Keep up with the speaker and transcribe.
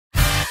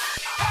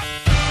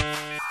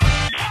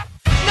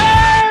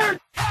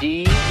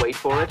D, wait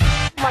for it,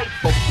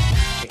 delightful.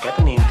 Check out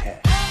the name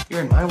tag. You're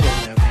in my world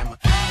now, Grandma.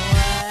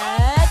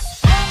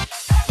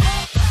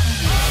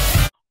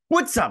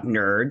 What's up,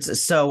 nerds?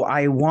 So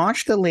I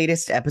watched the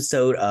latest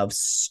episode of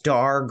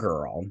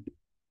Stargirl,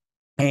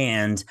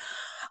 and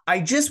I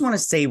just want to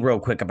say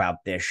real quick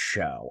about this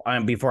show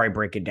before I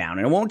break it down.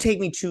 And it won't take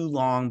me too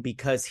long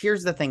because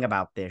here's the thing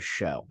about this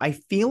show. I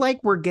feel like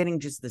we're getting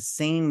just the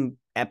same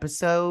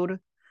episode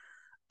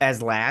as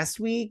last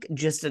week,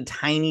 just a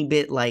tiny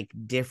bit like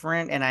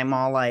different. And I'm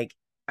all like,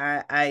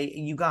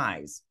 you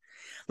guys,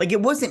 like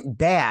it wasn't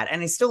bad.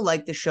 And I still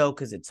like the show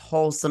because it's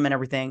wholesome and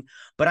everything.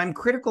 But I'm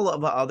critical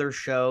of other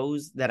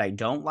shows that I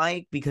don't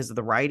like because of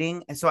the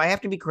writing. And so I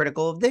have to be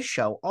critical of this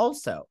show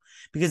also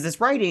because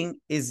this writing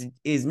is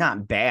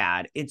not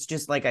bad. It's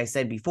just like I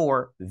said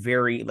before,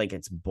 very like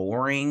it's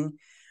boring.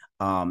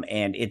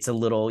 And it's a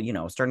little,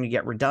 starting to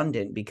get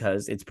redundant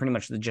because it's pretty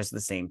much just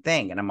the same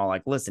thing. And I'm all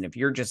like, listen, if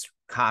you're just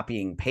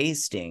copying,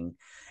 pasting,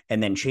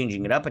 and then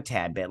changing it up a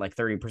tad bit, like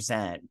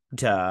 30%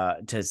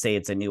 to say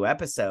it's a new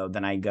episode,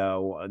 then I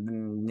go,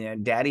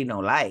 daddy no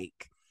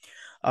like.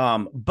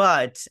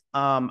 But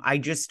I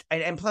just,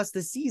 and plus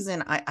this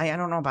season, I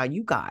don't know about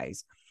you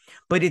guys,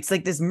 but it's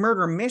like this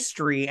murder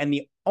mystery. And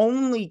the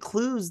only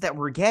clues that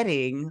we're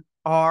getting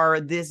are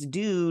this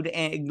dude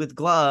with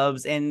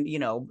gloves, and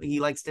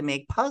he likes to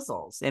make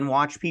puzzles and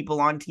watch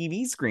people on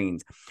TV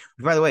screens.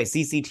 By the way,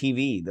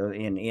 CCTV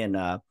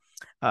in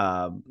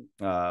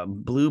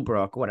Blue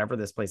Brook, whatever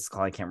this place is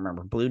called, I can't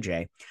remember, Blue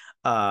Jay,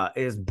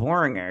 is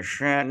boring as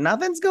shit.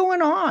 Nothing's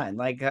going on,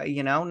 like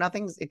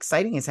nothing's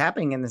exciting is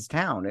happening in this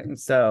town, and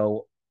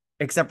so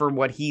except for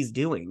what he's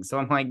doing. So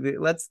I'm like,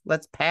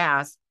 let's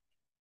pass.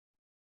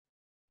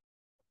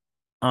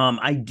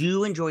 I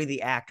do enjoy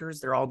the actors.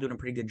 They're all doing a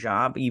pretty good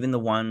job. Even the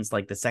ones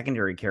like the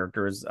secondary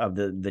characters of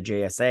the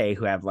JSA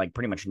who have like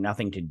pretty much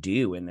nothing to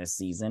do in this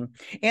season.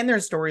 And their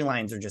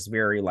storylines are just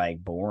very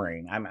like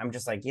boring. I'm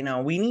just like,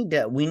 we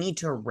need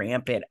to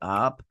ramp it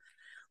up.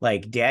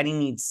 Like Daddy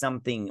needs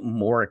something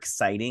more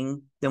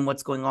exciting than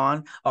what's going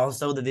on.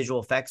 Also, the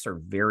visual effects are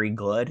very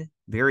good.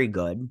 Very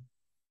good.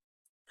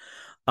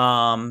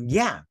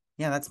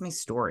 Yeah, that's my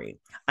story.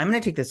 I'm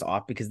going to take this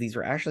off because these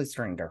are actually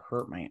starting to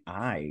hurt my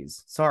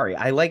eyes. Sorry,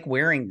 I like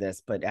wearing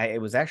this, but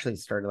it was actually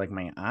started like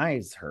my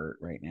eyes hurt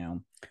right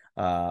now.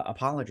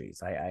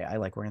 Apologies. I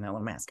like wearing that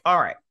little mask.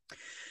 All right.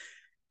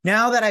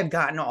 Now that I've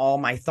gotten all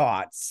my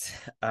thoughts,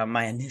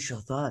 my initial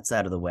thoughts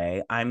out of the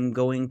way, I'm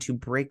going to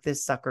break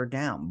this sucker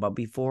down. But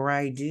before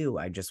I do,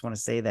 I just want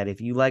to say that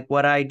if you like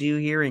what I do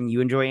here and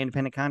you enjoy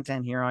independent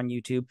content here on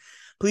YouTube,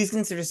 please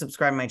consider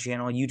subscribing to my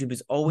channel. YouTube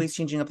is always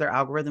changing up their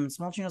algorithm.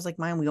 Small channels like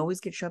mine, we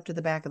always get shoved to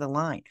the back of the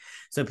line.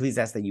 So please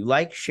ask that you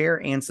like, share,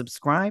 and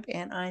subscribe.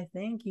 And I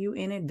thank you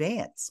in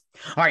advance.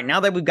 All right, now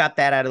that we've got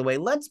that out of the way,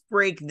 let's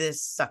break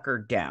this sucker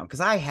down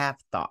because I have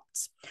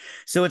thoughts.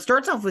 So it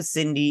starts off with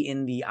Cindy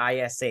in the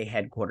ISA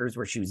headquarters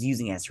where she was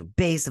using as her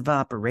base of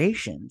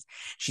operations.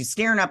 She's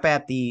staring up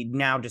at the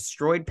now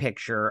destroyed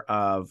picture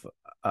of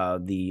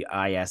the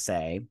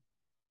ISA.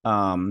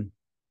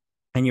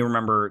 And you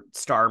remember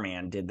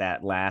Starman did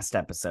that last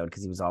episode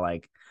because he was all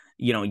like,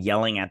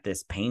 yelling at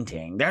this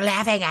painting. They're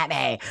laughing at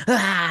me.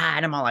 Ah!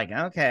 And I'm all like,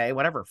 okay,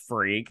 whatever,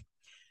 freak.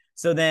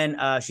 So then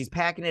she's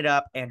packing it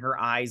up and her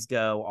eyes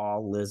go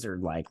all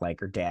lizard like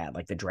her dad,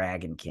 like the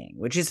Dragon King,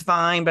 which is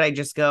fine. But I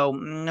just go,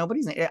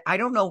 I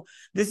don't know.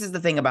 This is the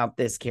thing about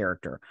this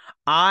character.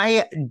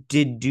 I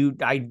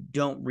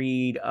don't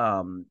read.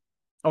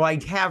 I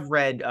have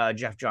read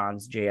Jeff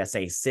Johns'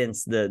 JSA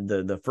since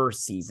the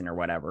first season or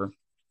whatever.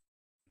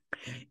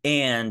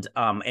 And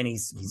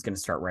he's going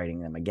to start writing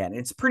them again.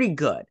 It's pretty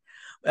good.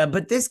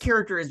 But this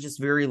character is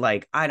just very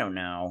like, I don't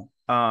know.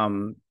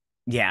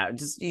 Yeah,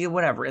 just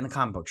whatever. In the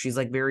comic book, she's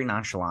like very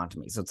nonchalant to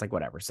me. So it's like,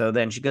 whatever. So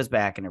then she goes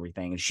back and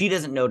everything, and she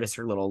doesn't notice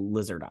her little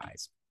lizard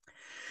eyes.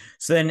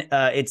 So then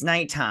it's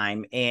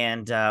nighttime,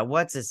 and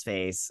what's his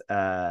face?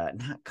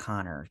 Not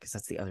Connor, because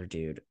that's the other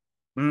dude.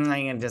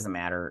 It doesn't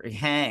matter.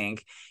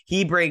 Hank,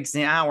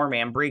 our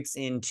man breaks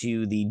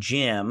into the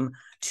gym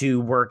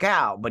to work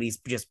out, but he's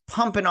just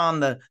pumping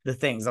on the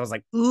things. I was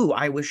like, ooh,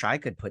 I wish I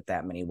could put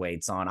that many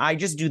weights on. I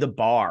just do the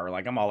bar.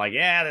 Like I'm all like,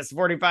 yeah, that's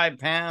 45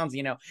 pounds.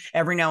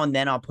 Every now and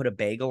then I'll put a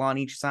bagel on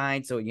each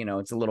side. So,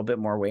 it's a little bit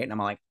more weight. And I'm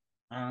like,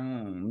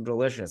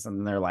 delicious.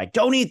 And they're like,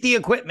 don't eat the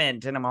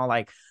equipment. And I'm all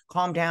like,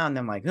 calm down. And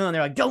I'm like, oh, and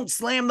they're like, don't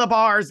slam the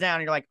bars down.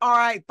 And you're like, all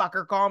right,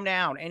 fucker, calm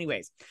down.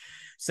 Anyways,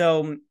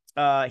 so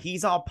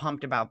he's all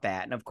pumped about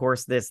that. And of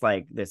course, this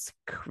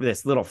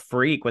little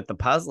freak with the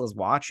puzzle is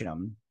watching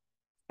him.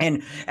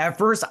 And at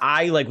first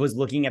I was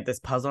looking at this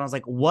puzzle and I was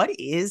like, what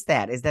is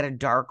that? Is that a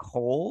dark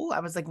hole? I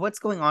was like, what's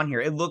going on here?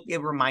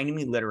 It reminded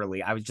me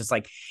literally. I was just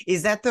like,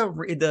 is that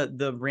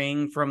the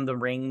ring from the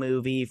Ring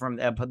movie, from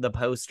the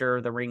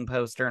poster, the Ring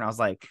poster? And I was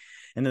like,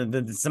 and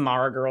the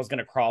Samara girl's going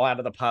to crawl out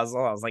of the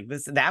puzzle. I was like,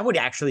 that would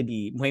actually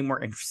be way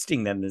more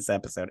interesting than this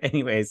episode.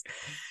 Anyways,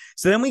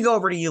 so then we go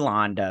over to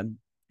Yolanda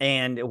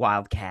and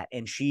Wildcat,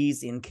 and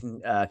she's in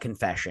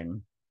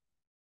confession.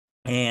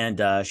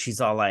 And she's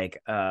all like,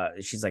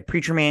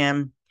 preacher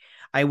man,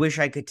 I wish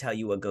I could tell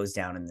you what goes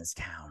down in this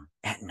town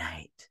at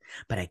night,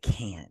 but I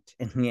can't.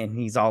 And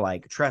he's all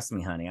like, trust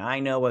me, honey, I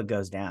know what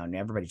goes down.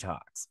 Everybody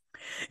talks,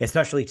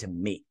 especially to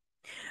me.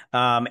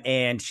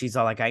 And she's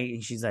all like,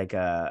 she's like,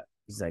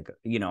 he's like,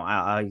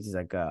 he's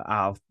like,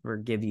 I'll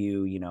forgive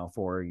you,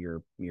 for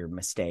your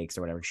mistakes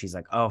or whatever. She's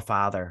like, oh,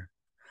 Father,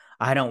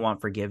 I don't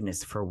want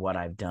forgiveness for what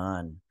I've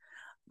done.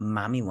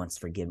 Mommy wants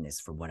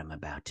forgiveness for what I'm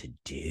about to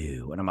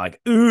do. And I'm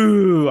like,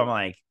 ooh, I'm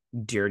like,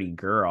 dirty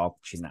girl.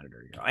 She's not a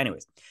dirty girl.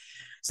 Anyways.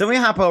 So we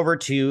hop over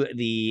to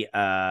the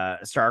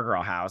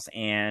Stargirl house,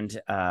 and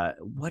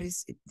what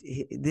is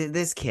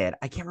this kid?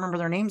 I can't remember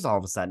their names all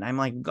of a sudden. I'm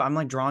like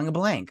drawing a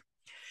blank.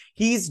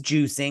 He's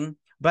juicing.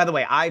 By the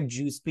way, I've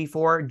juiced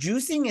before.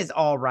 Juicing is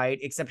all right,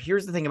 except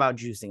here's the thing about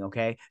juicing,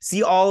 okay?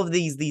 See all of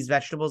these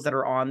vegetables that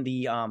are on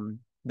the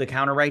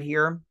counter right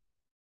here?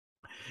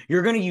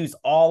 You're going to use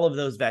all of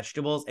those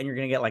vegetables and you're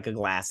going to get like a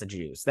glass of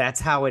juice.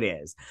 That's how it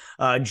is.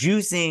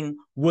 Juicing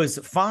was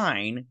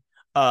fine.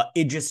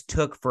 It just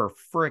took for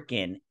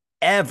freaking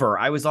ever.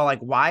 I was all like,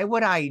 why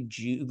would I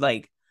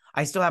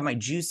I still have my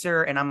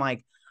juicer, and I'm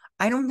like,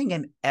 I don't think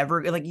I'm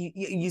ever like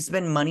you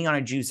spend money on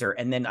a juicer,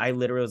 and then I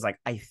literally was like,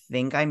 I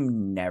think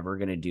I'm never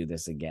gonna do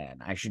this again.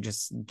 I should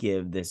just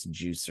give this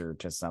juicer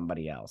to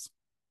somebody else.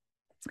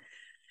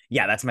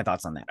 Yeah, that's my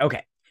thoughts on that.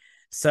 Okay.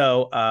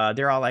 So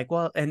they're all like,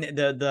 well, and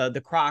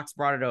the Crocs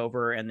brought it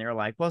over, and they're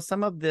like, well,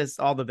 some of this,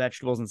 all the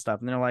vegetables and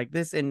stuff, and they're like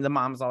this, and the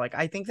mom's all like,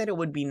 I think that it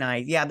would be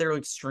nice. Yeah, they're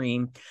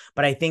extreme,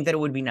 but I think that it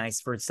would be nice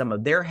for some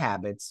of their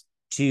habits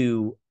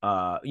to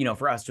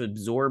for us to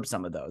absorb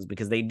some of those,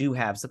 because they do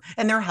have some,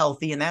 and they're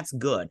healthy, and that's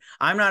good.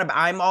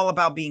 I'm all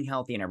about being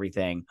healthy and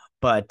everything,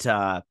 but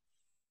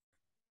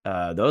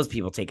those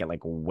people take it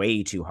like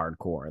way too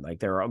hardcore. Like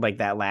they're like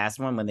that last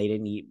one when they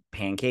didn't eat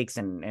pancakes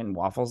and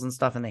waffles and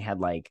stuff, and they had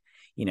like,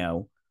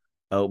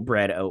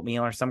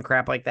 oatmeal or some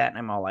crap like that, and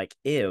I'm all like,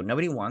 ew,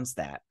 nobody wants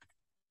that.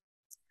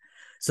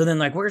 So then,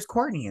 like, where's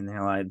Courtney? And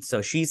they're like,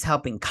 so she's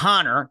helping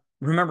Connor,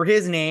 remember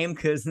his name,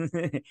 because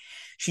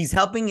she's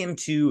helping him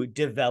to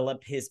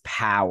develop his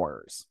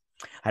powers.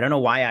 I don't know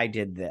why I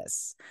did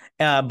this.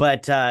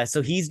 But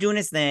so he's doing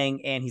his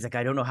thing, and he's like,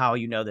 I don't know how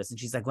you know this. And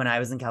she's like, when I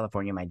was in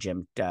California, my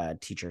gym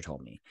teacher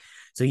told me.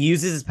 So he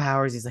uses his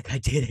powers. He's like, I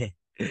did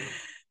it.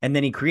 And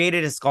then he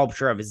created a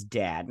sculpture of his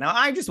dad. Now,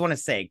 I just want to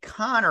say,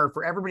 Connor,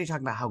 for everybody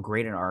talking about how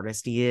great an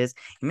artist he is,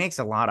 he makes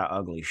a lot of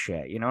ugly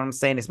shit. You know what I'm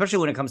saying? Especially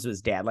when it comes to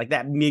his dad. Like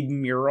that big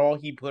mural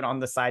he put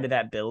on the side of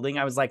that building.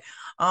 I was like,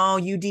 oh,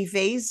 you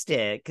defaced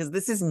it, because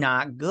this is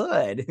not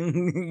good.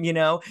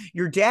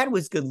 Your dad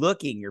was good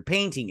looking. Your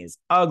painting is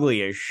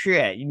ugly as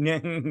shit.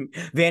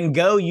 Van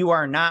Gogh, you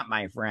are not,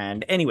 my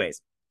friend.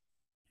 Anyways.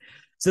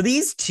 So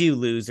these two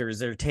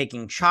losers are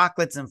taking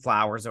chocolates and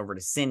flowers over to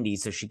Cindy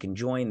so she can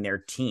join their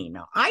team.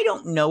 Now, I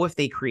don't know if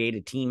they create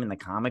a team in the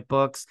comic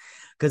books,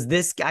 because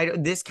this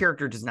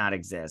character does not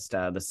exist,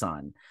 the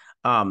son.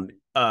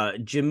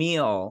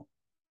 Jamil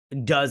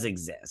does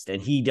exist,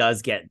 and he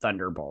does get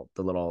Thunderbolt,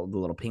 the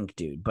little pink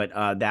dude, but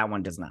that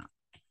one does not.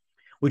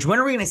 Which, when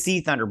are we going to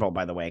see Thunderbolt,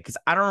 by the way? Because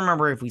I don't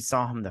remember if we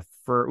saw him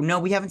no,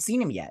 we haven't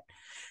seen him yet.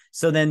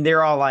 So then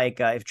they're all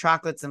like, if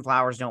chocolates and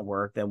flowers don't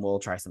work, then we'll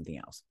try something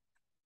else.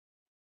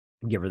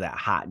 Give her that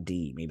hot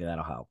D. Maybe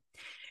that'll help.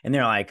 And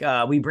they're like,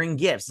 we bring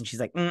gifts. And she's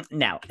like,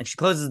 no. And she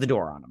closes the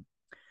door on them.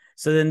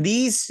 So then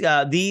these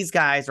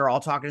guys are all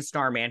talking to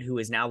Starman, who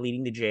is now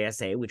leading the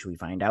JSA, which we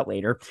find out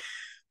later.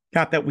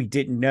 Not that we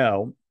didn't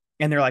know.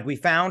 And they're like, we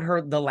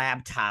found the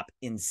laptop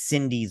in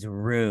Cindy's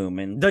room.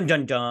 And dun,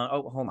 dun, dun.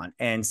 Oh, hold on.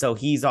 And so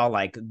he's all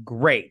like,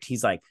 great.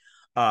 He's like,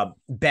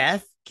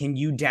 Beth, can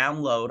you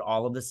download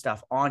all of the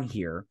stuff on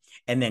here?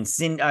 And then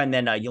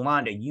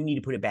Yolanda, you need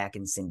to put it back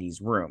in Cindy's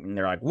room. And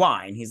they're like,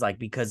 why? And he's like,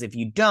 because if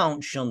you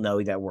don't, she'll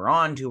know that we're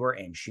on to her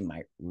and she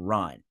might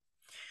run.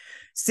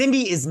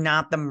 Cindy is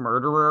not the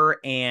murderer,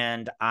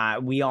 and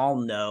we all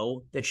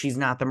know that she's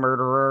not the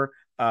murderer.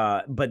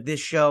 But this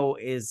show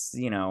is,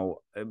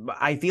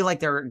 I feel like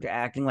they're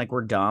acting like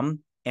we're dumb,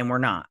 and we're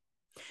not.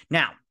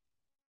 Now,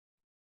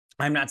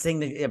 I'm not saying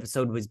the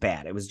episode was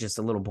bad. It was just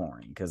a little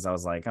boring, because I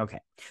was like, okay.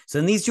 So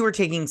then these two are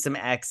taking some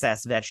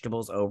excess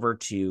vegetables over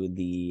to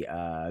the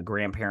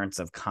grandparents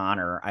of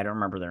Connor. I don't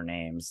remember their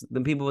names.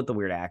 The people with the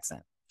weird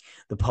accent,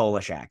 the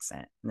Polish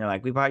accent. And they're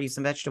like, we brought you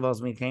some vegetables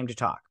and we came to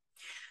talk.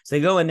 So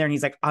they go in there and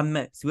he's like,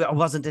 I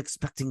wasn't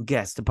expecting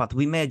guests, but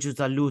we made you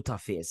the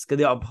lutefisk.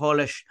 They are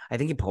Polish. I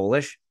think he's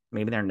Polish.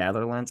 Maybe they're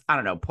Netherlands. I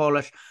don't know.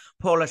 Polish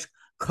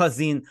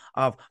cousin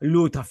of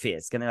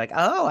lutefisk. And they're like,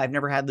 oh, I've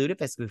never had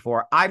lutefisk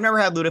before. I've never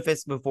had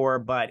lutefisk before,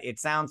 but it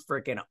sounds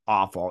freaking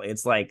awful.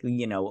 It's like,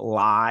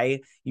 lye.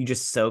 You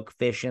just soak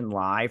fish in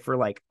lye for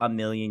like a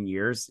million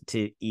years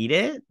to eat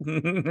it.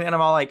 And I'm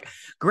all like,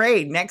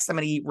 great. Next, I'm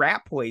going to eat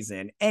rat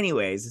poison.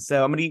 Anyways,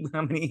 so I'm going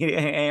to eat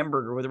a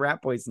hamburger with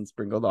rat poison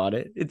sprinkled on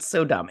it. It's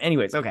so dumb.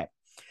 Anyways, okay.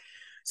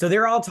 So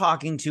they're all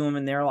talking to him,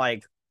 and they're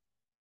like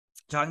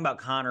talking about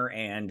Connor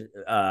and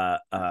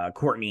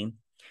Courtney.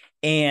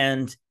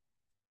 And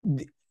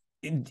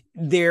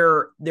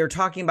they're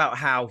talking about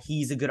how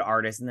he's a good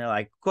artist, and they're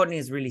like, Courtney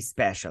is really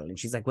special, and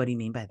she's like, what do you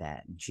mean by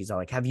that? And she's all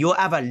like, have you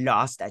ever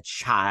lost a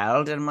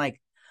child? And I'm like,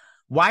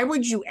 why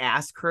would you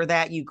ask her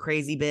that, you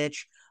crazy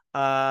bitch?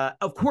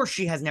 Of course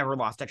she has never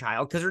lost a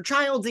child because her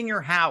child's in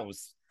your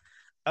house.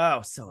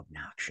 Oh, so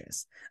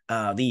obnoxious.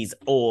 These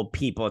old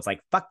people. It's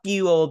like, fuck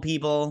you, old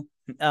people.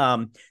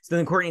 So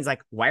then Courtney's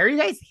like, why are you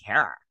guys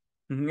here?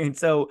 And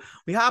so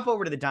we hop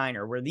over to the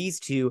diner where these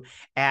two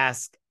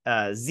ask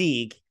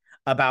Zeke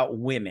about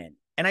women.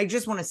 And I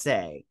just want to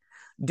say,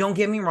 don't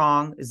get me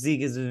wrong,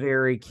 Zeke is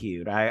very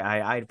cute.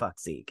 I'd fuck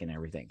Zeke and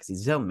everything because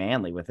he's so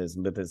manly with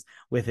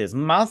his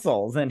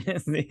muscles and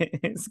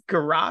his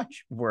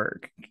garage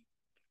work.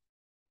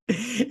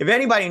 If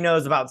anybody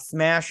knows about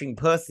smashing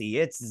pussy,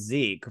 it's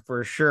Zeke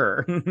for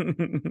sure.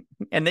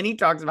 And then he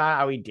talks about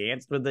how he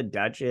danced with the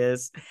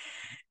Duchess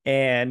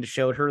and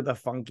showed her the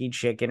funky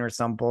chicken or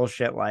some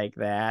bullshit like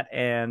that.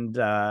 And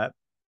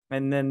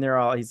then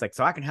he's like,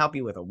 so I can help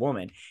you with a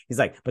woman. He's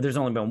like, but there's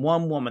only been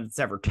one woman that's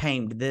ever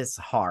tamed this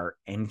heart,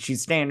 and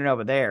she's standing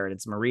over there, and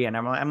it's Maria. And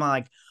I'm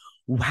like,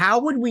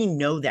 how would we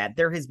know that?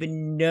 There has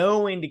been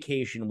no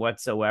indication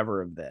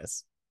whatsoever of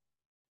this.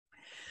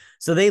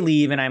 So they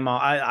leave, and I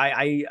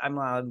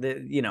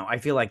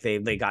feel like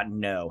they got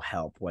no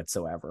help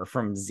whatsoever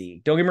from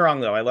Zeke. Don't get me wrong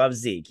though, I love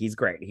Zeke. He's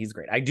great.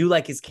 I do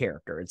like his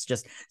character. It's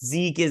just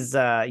Zeke is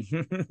not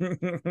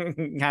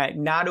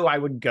who I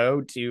would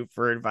go to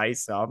for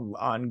advice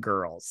on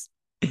girls.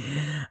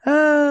 Yeah,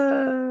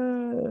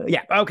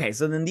 okay.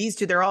 So then these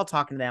two, they're all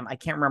talking to them. I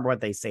can't remember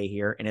what they say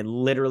here, and it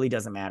literally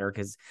doesn't matter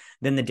because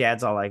then the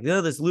dad's all like, "Oh,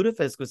 this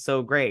lutefisk was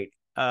so great."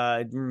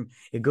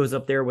 It goes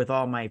up there with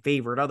all my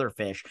favorite other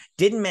fish.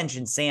 Didn't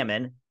mention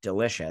salmon,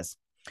 delicious,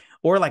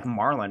 or like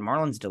marlin.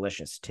 Marlin's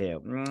delicious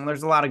too.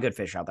 There's a lot of good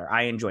fish out there.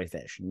 I enjoy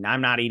fish.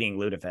 I'm not eating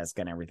lutefisk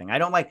and everything. I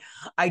don't like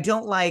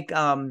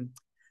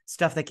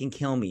stuff that can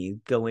kill me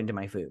go into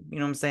my food. You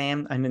know what I'm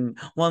saying? I mean,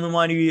 well, then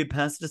why do you eat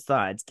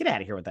pesticides? Get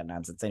out of here with that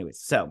nonsense. Anyways,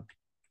 so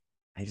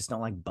I just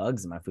don't like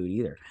bugs in my food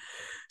either.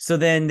 So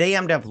then they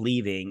end up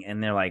leaving,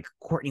 and they're like,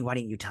 Courtney, why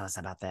didn't you tell us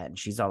about that? And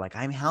she's all like,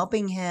 I'm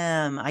helping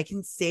him. I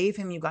can save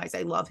him, you guys.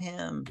 I love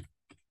him.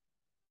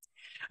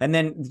 And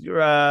then,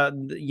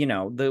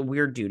 the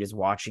weird dude is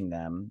watching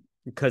them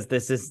because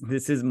this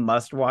is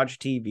must-watch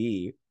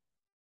TV.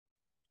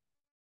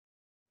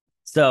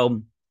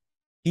 So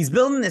he's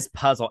building this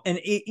puzzle, and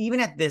even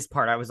at this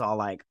part I was all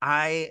like,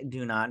 I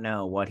do not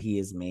know what he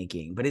is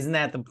making, but isn't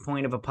that the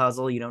point of a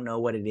puzzle? You don't know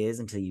what it is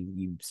until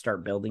you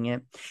start building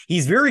it.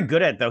 He's very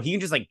good at it though. He can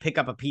just like pick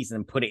up a piece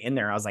and put it in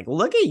there. I was like,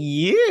 look at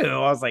you.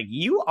 I was like,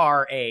 you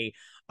are a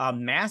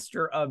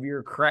master of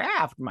your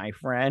craft, my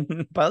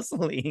friend.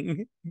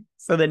 Puzzling.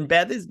 So then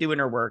Beth is doing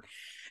her work,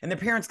 and the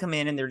parents come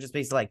in, and they're just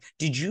basically like,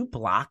 did you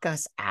block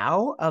us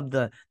out of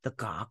the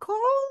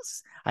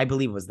goggles? I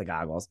believe it was the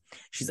goggles.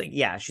 She's like,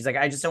 yeah. She's like,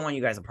 I just don't want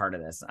you guys a part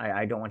of this.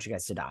 I don't want you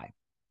guys to die.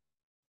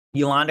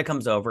 Yolanda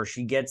comes over.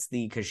 She gets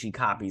because she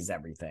copies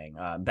everything.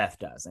 Beth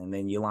does. And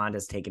then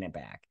Yolanda's taking it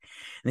back.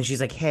 And then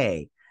she's like,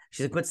 hey,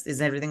 she's like,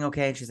 is everything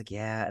okay? And she's like,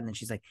 yeah. And then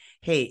she's like,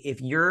 hey,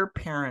 if your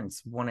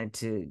parents wanted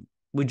to,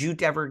 would you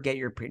ever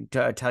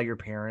tell your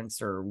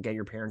parents or get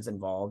your parents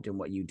involved in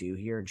what you do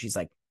here? And she's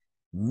like,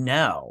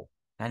 no,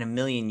 not a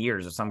million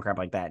years or some crap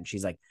like that. And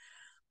she's like,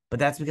 but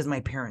that's because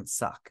my parents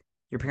suck.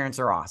 Your parents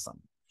are awesome.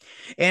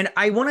 And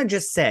I want to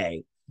just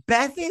say,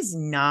 Beth is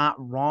not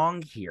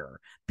wrong here,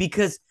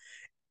 because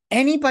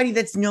anybody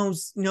that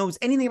knows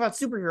anything about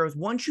superheroes,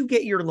 once you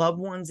get your loved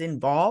ones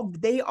involved,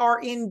 they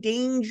are in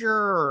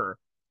danger.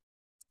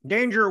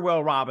 Danger,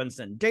 Will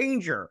Robinson,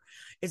 danger.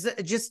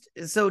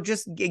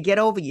 Just get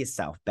over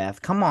yourself, Beth.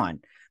 Come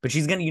on. But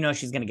she's gonna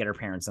get her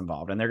parents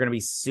involved, and they're gonna be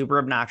super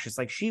obnoxious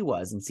like she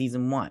was in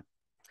season 1.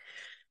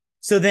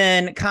 So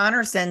then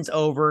Connor sends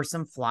over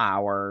some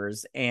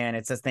flowers, and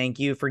it says, thank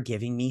you for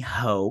giving me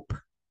hope.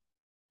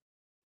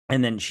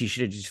 And then she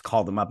should have just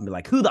called them up and be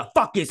like, who the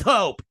fuck is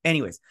Hope?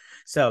 Anyways,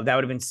 so that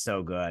would have been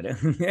so good.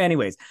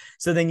 Anyways,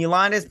 so then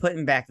Yolanda's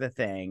putting back the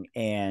thing,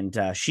 and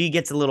she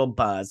gets a little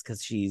buzz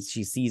because she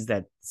sees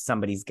that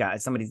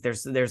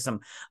there's some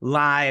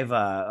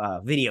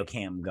live video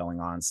cam going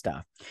on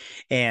stuff.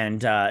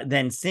 And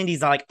then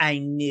Cindy's all like, I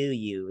knew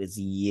you. It was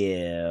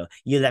you.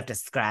 You left a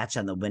scratch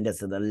on the window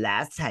so the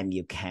last time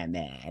you came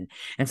in.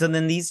 And so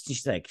then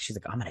she's like,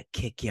 I'm gonna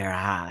kick your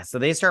ass. So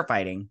they start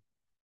fighting.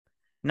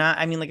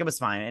 It was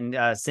fine.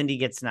 And Cindy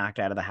gets knocked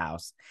out of the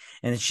house,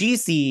 and she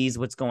sees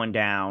what's going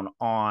down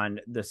on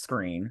the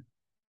screen.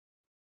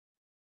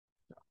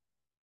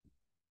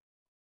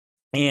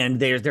 And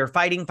they're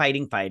fighting.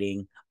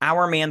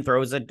 Our man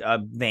throws a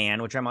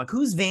van, which I'm like,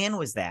 whose van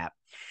was that?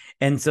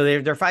 And so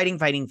they're fighting.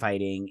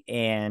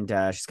 And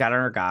she's got on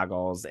her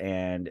goggles,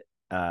 and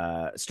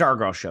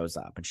Stargirl shows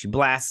up, and she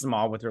blasts them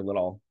all with her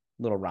little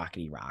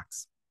rockety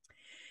rocks.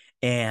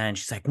 And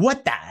she's like,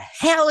 what the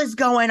hell is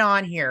going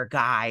on here,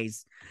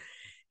 guys?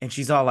 And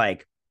she's all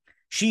like,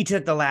 she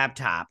took the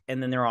laptop.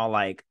 And then they're all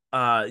like,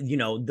 at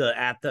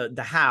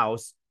the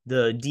house,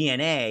 the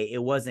DNA, it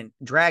wasn't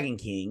Dragon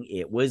King,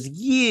 it was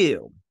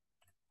you.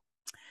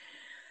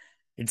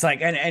 It's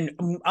like, and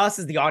us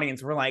as the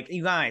audience, we're like,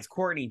 you guys,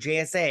 Courtney,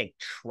 JSA,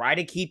 try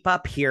to keep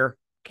up here,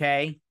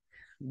 okay?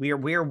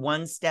 We're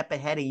one step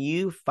ahead of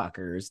you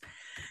fuckers.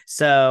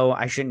 So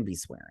I shouldn't be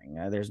swearing.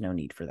 There's no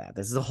need for that.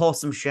 This is a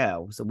wholesome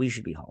show, so we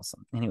should be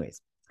wholesome.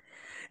 Anyways.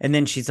 And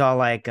then she's all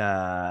like,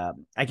 I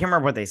can't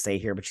remember what they say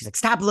here, but she's like,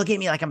 stop looking at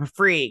me like I'm a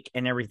freak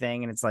and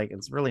everything. And it's like,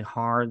 it's really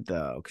hard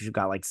though, because you've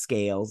got like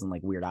scales and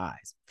like weird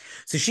eyes.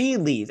 So she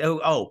leaves.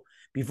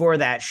 Before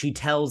that, she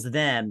tells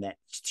them that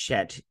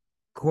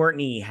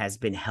Courtney has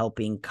been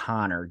helping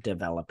Connor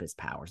develop his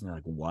powers. And they're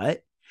like,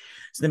 what?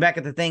 So then back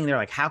at the thing, they're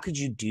like, how could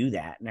you do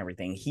that and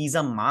everything? He's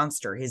a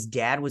monster. His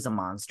dad was a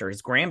monster.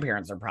 His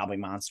grandparents are probably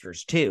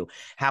monsters too.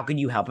 How can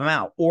you help him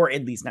out? Or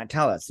at least not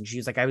tell us? And she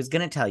was like, I was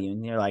going to tell you.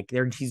 And they're like,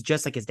 he's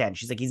just like his dad. And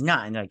she's like, he's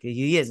not. And they're like,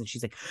 he is. And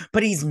she's like,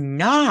 but he's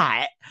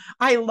not.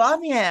 I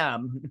love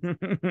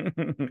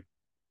him.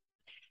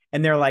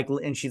 And they're like,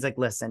 and she's like,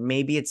 listen,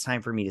 maybe it's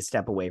time for me to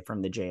step away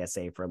from the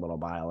JSA for a little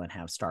while and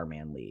have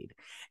Starman lead.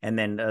 And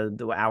then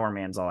the Hour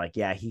Man's all like,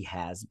 yeah, he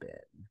has been.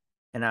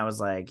 And I was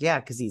like, yeah,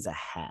 because he's a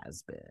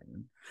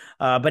has-been.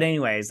 But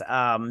anyways,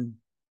 yeah,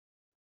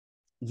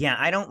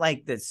 I don't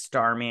like that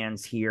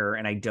Starman's here,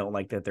 and I don't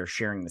like that they're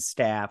sharing the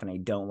staff, and I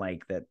don't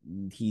like that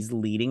he's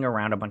leading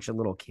around a bunch of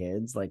little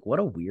kids. Like, what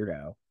a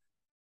weirdo.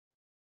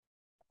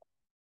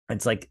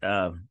 It's like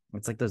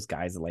those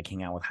guys that like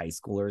hang out with high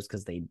schoolers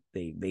because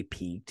they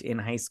peaked in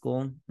high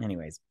school.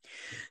 Anyways,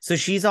 so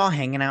she's all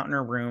hanging out in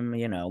her room,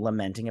 you know,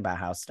 lamenting about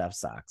how stuff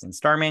sucks. And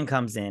Starman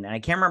comes in, and I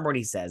can't remember what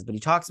he says, but he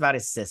talks about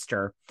his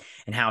sister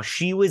and how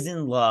she was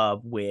in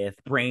love with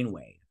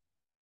Brainwave.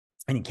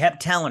 And he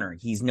kept telling her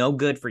he's no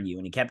good for you.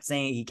 And he kept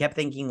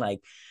thinking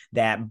like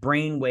that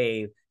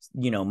Brainwave,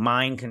 you know,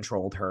 mind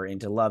controlled her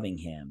into loving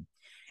him.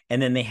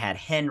 And then they had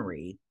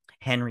Henry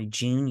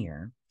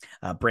Jr.,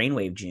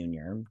 Brainwave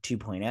Jr.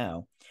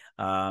 2.0.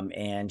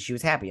 And she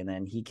was happy. And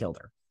then he killed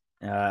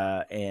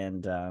her.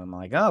 And I'm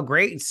like, oh,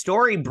 great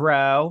story,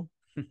 bro.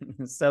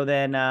 So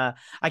then I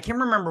can't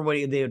remember what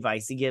the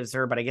advice he gives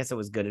her, but I guess it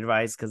was good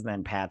advice because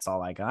then Pat's all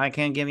like, I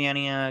can't give you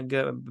any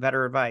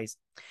better advice.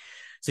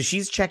 So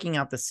she's checking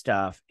out the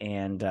stuff,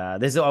 and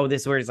this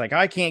where he's like,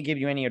 I can't give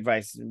you any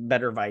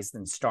better advice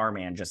than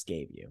Starman just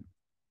gave you.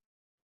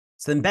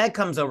 So then Beth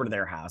comes over to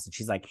their house, and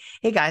she's like,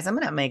 hey guys, I'm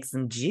gonna make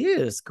some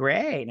juice,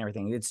 great, and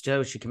everything. It's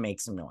so she can make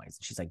some noise.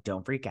 And she's like,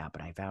 don't freak out,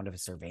 but I found a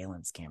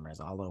surveillance cameras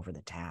all over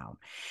the town,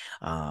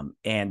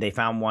 and they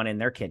found one in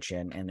their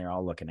kitchen, and they're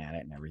all looking at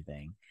it and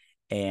everything.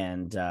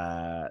 And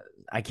I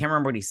can't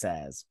remember what he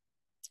says,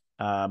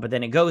 but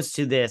then it goes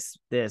to this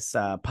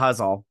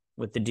puzzle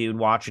with the dude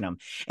watching him,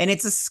 and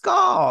it's a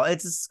skull.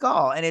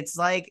 And it's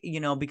like, you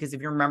know, because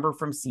if you remember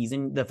from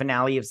the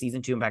finale of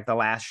season 2, in fact the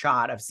last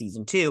shot of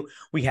season 2,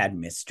 we had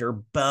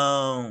Mr.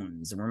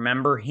 Bones.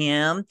 Remember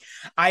him?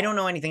 I don't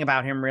know anything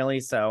about him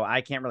really, so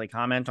I can't really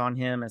comment on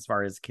him as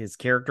far as his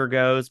character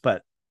goes,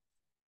 but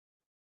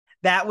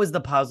that was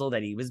the puzzle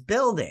that he was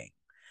building.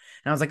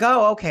 And I was like,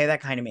 oh, okay,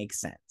 that kind of makes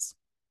sense.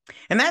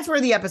 And that's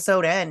where the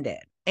episode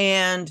ended.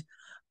 And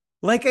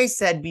like I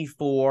said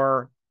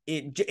before,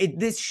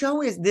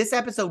 this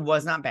episode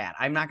was not bad.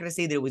 I'm not going to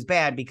say that it was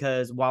bad,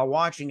 because while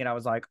watching it, I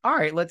was like, all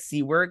right, let's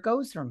see where it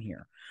goes from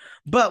here.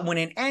 But when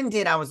it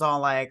ended, I was all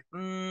like,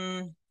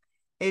 it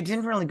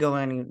didn't really go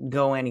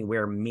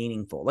anywhere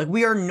meaningful. Like,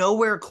 we are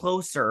nowhere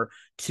closer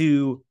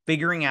to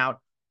figuring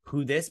out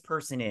who this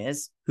person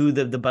is, who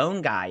the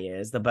bone guy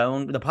is,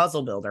 the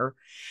puzzle builder.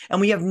 And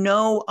we have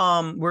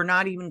we're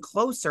not even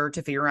closer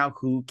to figure out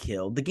who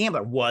killed the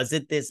gambler. Was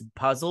it this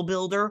puzzle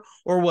builder,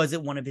 or was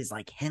it one of his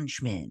like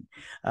henchmen?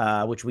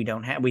 Which we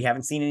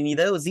haven't seen any of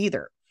those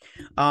either.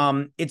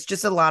 It's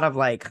just a lot of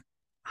like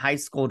high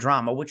school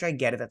drama, which I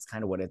get it. That's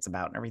kind of what it's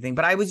about and everything.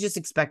 But I was just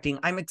expecting,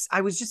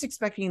 I was just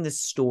expecting the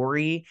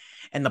story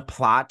and the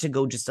plot to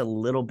go just a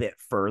little bit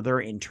further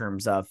in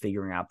terms of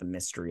figuring out the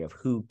mystery of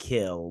who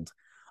killed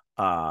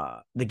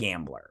the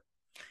gambler.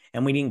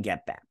 And we didn't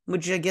get that,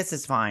 which I guess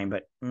is fine,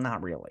 but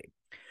not really.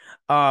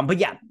 But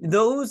yeah,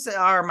 those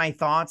are my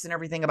thoughts and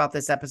everything about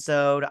this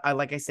episode.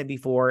 Like I said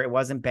before, it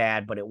wasn't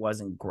bad, but it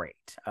wasn't great.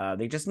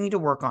 They just need to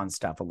work on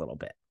stuff a little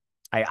bit.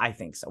 I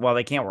think so. Well,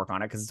 they can't work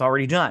on it because it's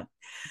already done.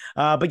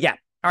 But yeah.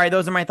 All right,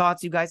 those are my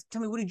thoughts, you guys.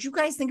 Tell me, what did you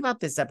guys think about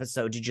this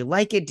episode? Did you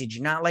like it? Did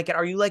you not like it?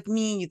 Are you like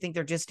me? You think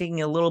they're just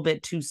taking a little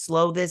bit too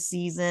slow this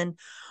season?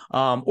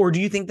 Or do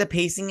you think the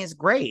pacing is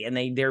great and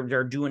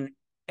they're doing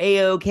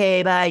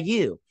A-okay by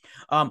you?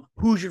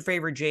 Who's your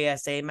favorite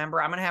JSA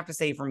member? I'm gonna have to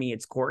say, for me,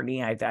 it's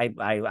Courtney.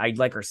 I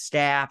like her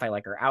staff. I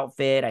like her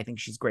outfit. I think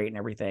she's great and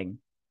everything.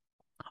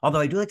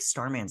 Although I do like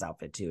Starman's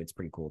outfit too. It's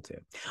pretty cool too.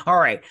 All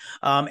right.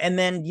 And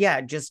then,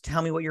 yeah, just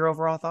tell me what your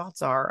overall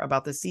thoughts are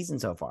about this season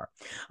so far.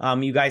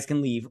 You guys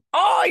can leave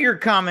all your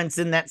comments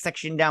in that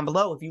section down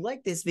below. If you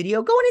like this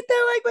video, go and hit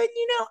that like button.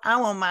 You know, I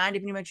won't mind.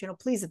 If you're new to my channel,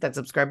 please hit that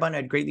subscribe button.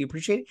 I'd greatly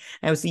appreciate it.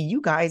 And I will see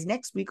you guys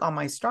next week on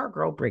my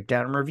Stargirl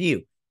breakdown and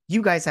review.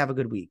 You guys have a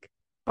good week.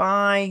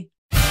 Bye.